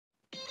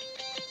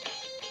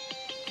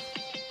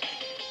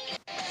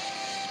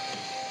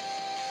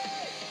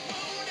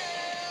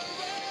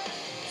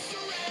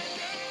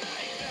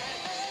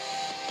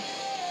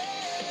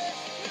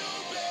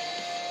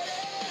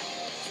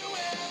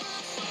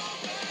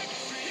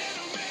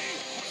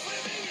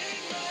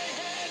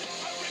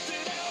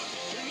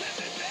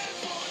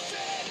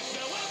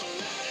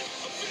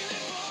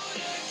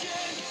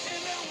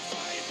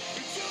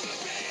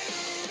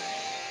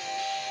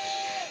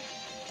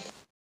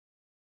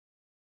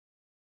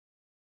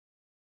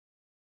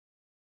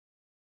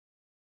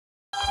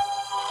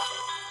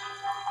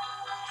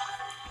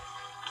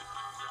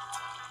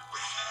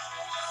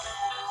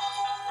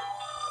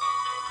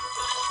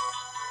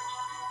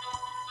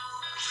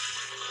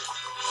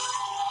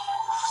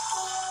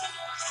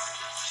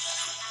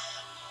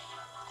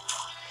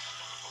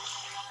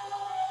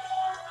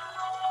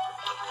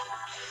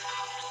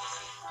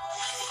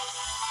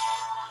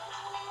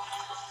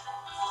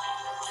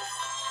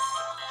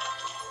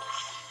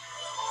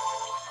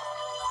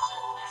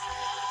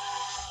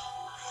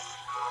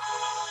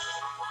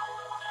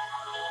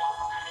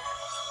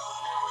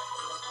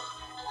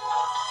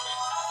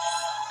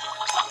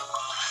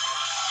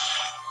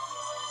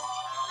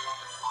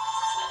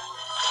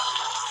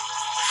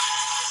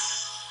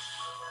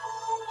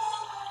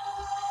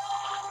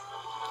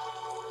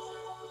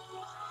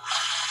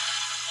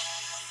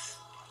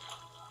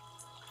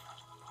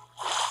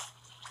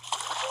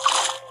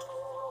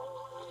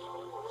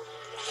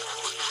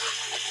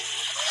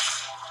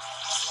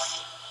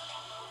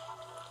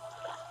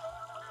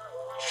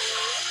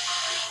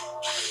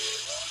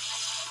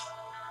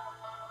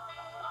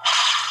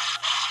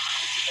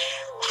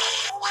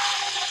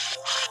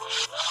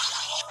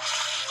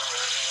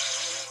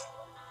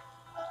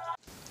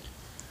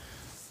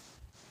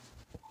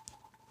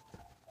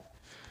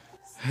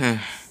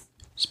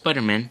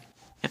Spider-Man,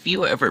 have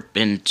you ever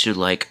been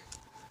to,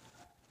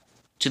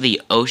 to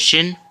the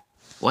ocean?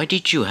 Why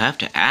did you have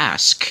to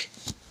ask?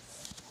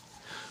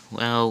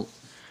 Well,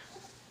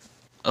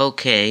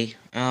 okay,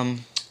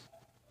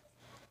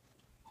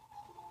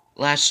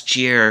 last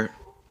year,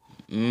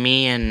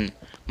 me and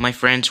my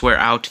friends were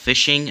out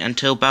fishing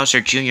until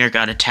Bowser Jr.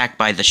 got attacked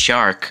by the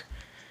shark.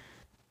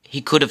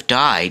 He could have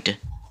died.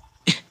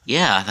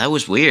 Yeah, that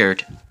was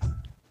weird.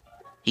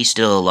 He's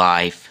still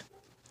alive.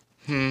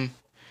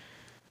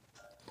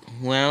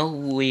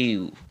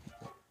 Well,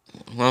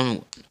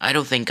 I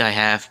don't think I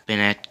have been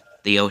at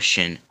the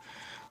ocean.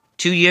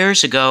 2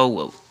 years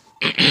ago,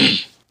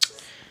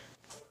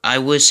 I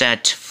was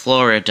at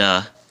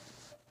Florida.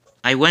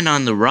 I went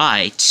on the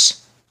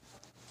rides.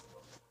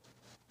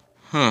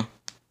 I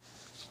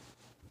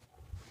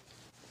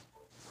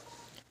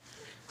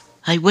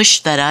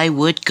wish that I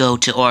would go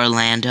to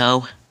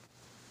Orlando.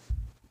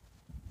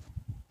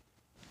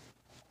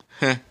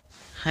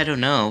 I don't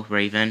know,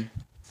 Raven.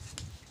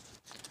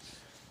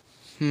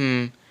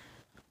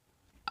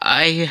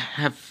 I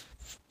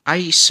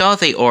saw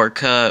the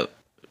Orca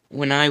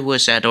when I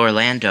was at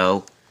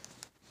Orlando.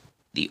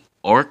 The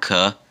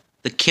Orca?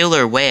 The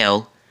killer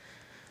whale?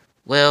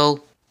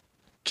 Well,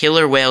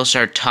 killer whales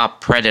are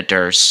top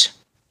predators.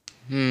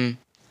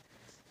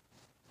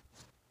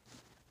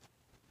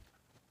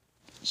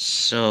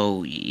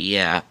 So,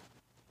 yeah.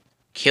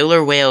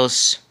 Killer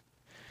whales...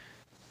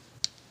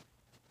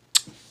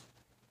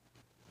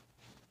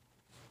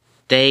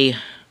 They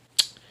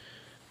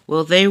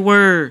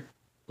were,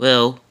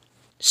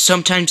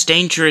 sometimes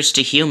dangerous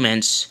to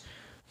humans.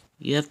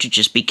 You have to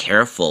just be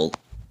careful.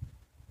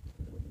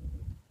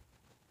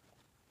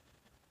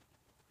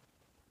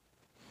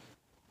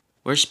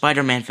 Where's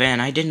Spider-Man fan?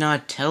 I did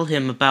not tell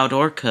him about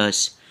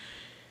orcas.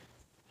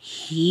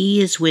 He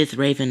is with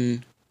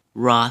Raven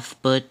Roth,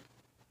 but...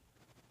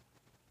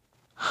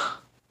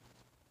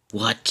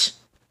 What?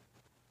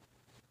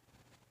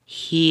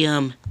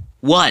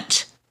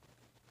 What?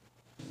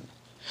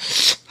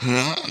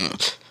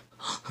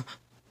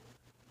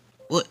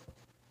 What?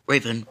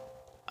 Raven,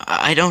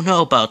 I don't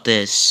know about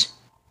this.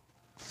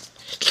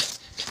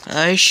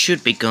 I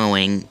should be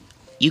going.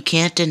 You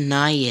can't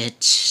deny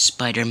it,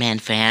 Spider-Man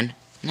fan.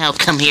 Now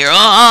come here.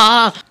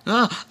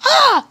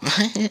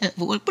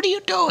 What are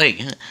you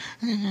doing?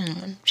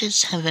 I'm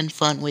just having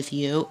fun with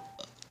you.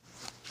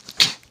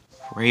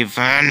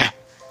 Raven.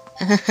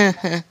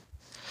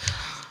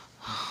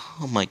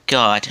 Oh my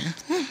god.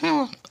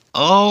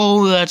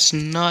 Oh, that's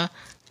not...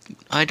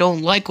 I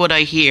don't like what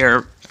I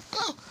hear.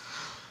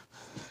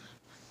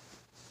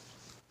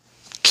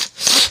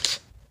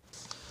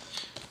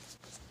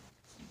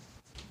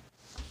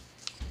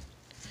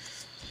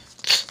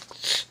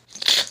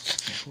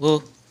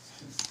 Well,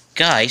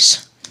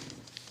 guys.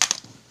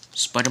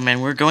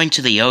 Spider-Man, we're going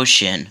to the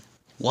ocean.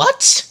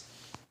 What?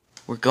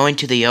 We're going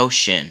to the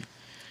ocean.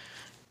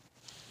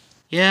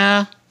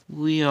 Yeah,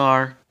 we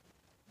are.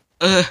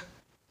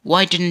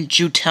 Why didn't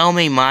you tell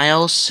me,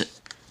 Miles?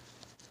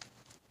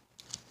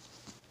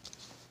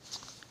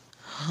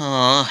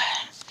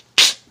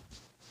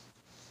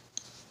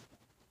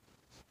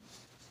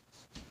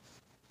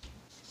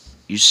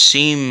 You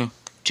seem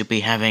to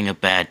be having a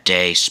bad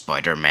day,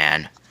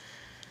 Spider-Man.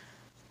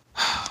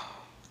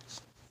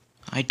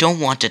 I don't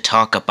want to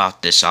talk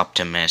about this,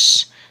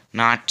 Optimus.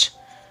 Not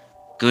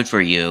good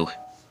for you.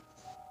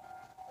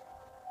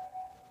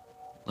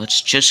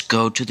 Let's just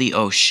go to the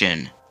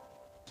ocean.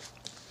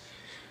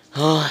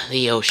 Oh,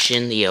 the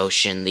ocean, the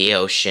ocean, the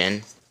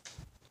ocean.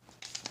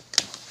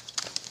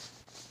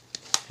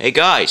 Hey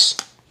guys,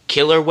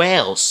 killer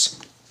whales.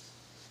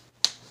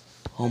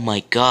 Oh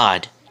my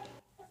god.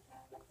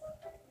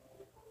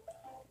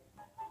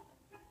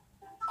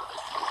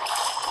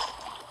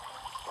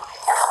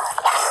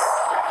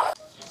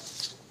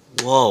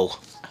 Whoa.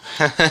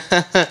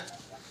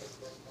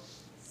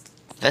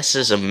 This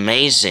is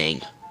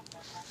amazing.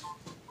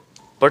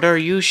 But are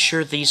you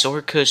sure these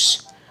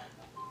orcas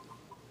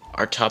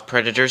are top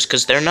predators?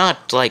 Because they're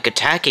not,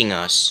 attacking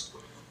us.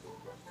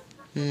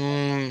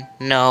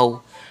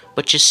 No.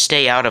 But just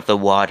stay out of the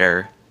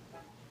water.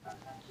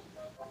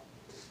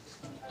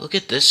 Look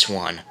at this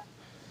one.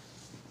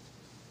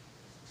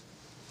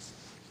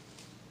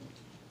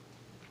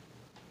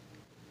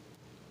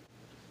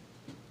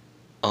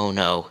 Oh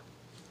no.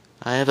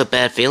 I have a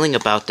bad feeling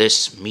about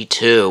this. Me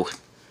too.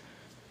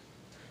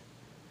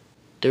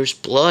 There's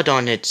blood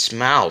on its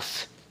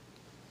mouth.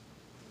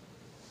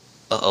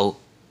 Uh-oh.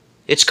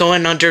 It's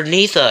going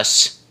underneath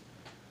us.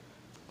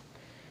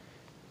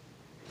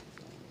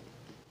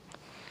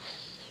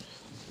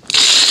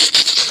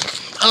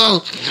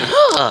 Oh!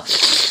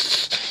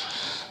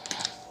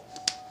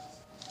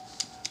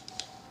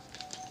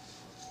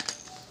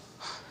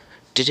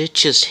 Did it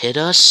just hit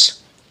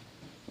us?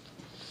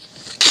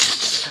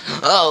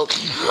 Oh!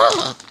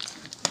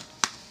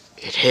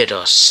 It hit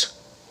us.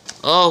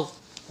 Oh,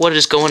 what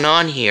is going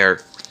on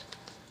here?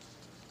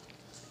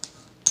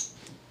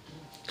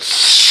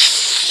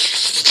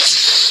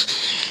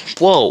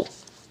 Whoa.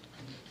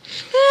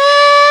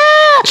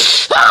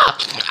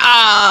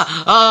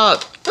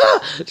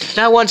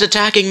 That one's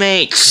attacking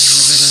me.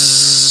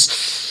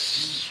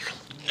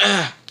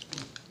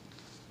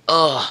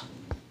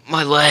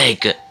 My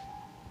leg.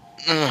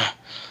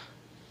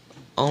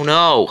 Oh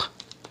no.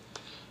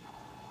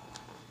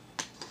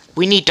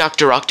 We need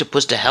Dr.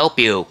 Octopus to help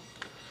you.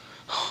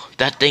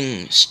 That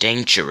thing's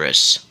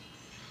dangerous.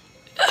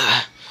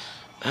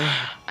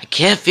 I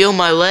can't feel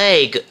my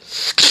leg.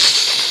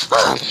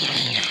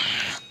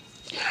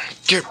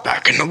 Get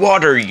back in the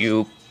water,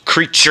 you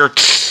creature.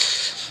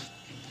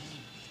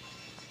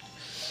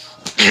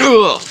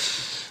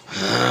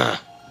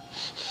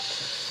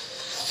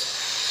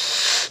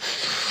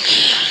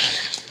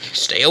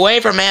 Stay away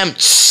from him.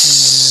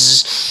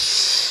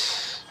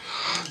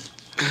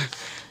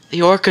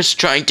 The orca's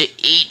trying to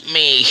eat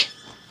me.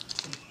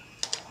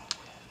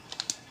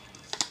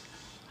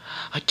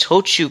 I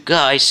told you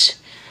guys.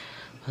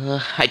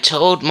 I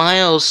told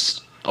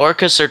Miles,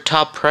 orcas are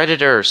top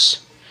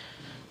predators.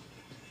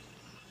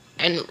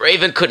 And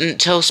Raven couldn't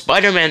tell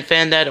Spider-Man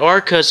fan that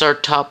orcas are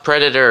top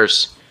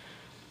predators.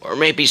 Or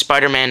maybe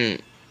Spider-Man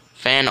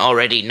fan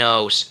already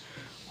knows.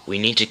 We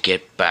need to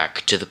get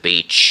back to the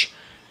beach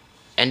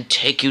and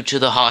take you to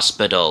the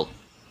hospital.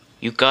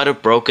 You got a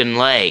broken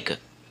leg.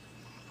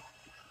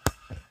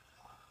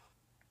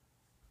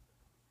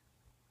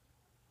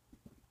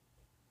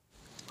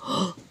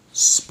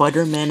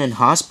 Spider-Man in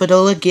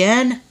hospital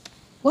again?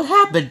 What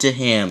happened to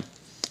him?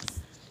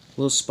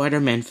 Well,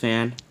 Spider-Man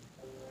fan,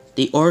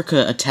 the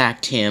orca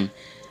attacked him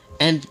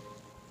and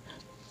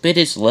bit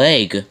his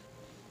leg.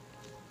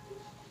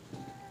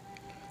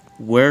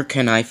 Where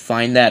can I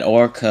find that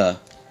orca?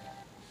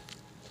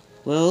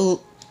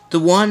 Well,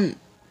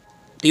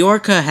 the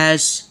orca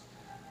has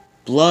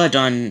blood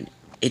on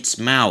its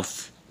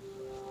mouth.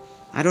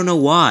 I don't know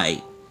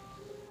why.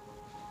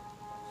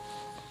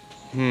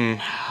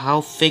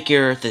 I'll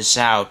figure this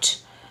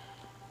out.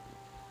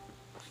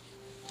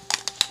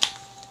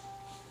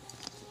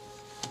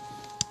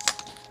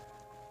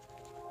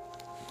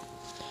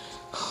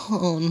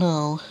 Oh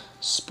no,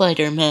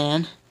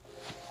 Spider-Man.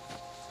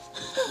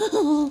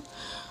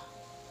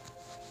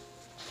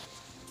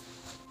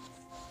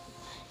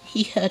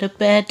 He had a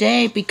bad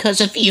day because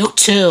of you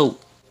two.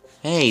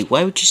 Hey,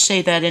 why would you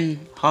say that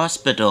in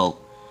hospital?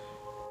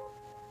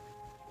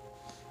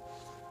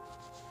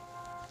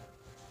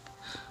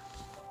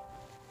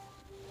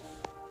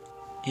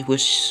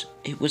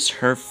 It was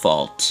her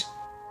fault.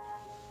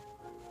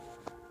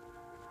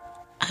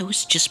 I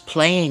was just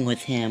playing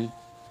with him.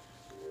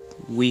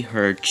 We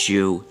hurt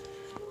you.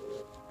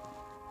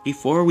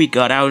 Before we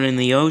got out in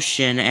the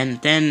ocean,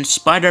 and then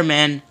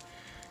Spider-Man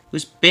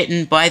was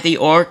bitten by the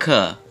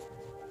orca.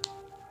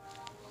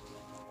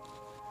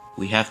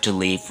 We have to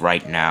leave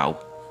right now.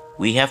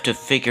 We have to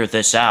figure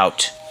this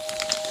out.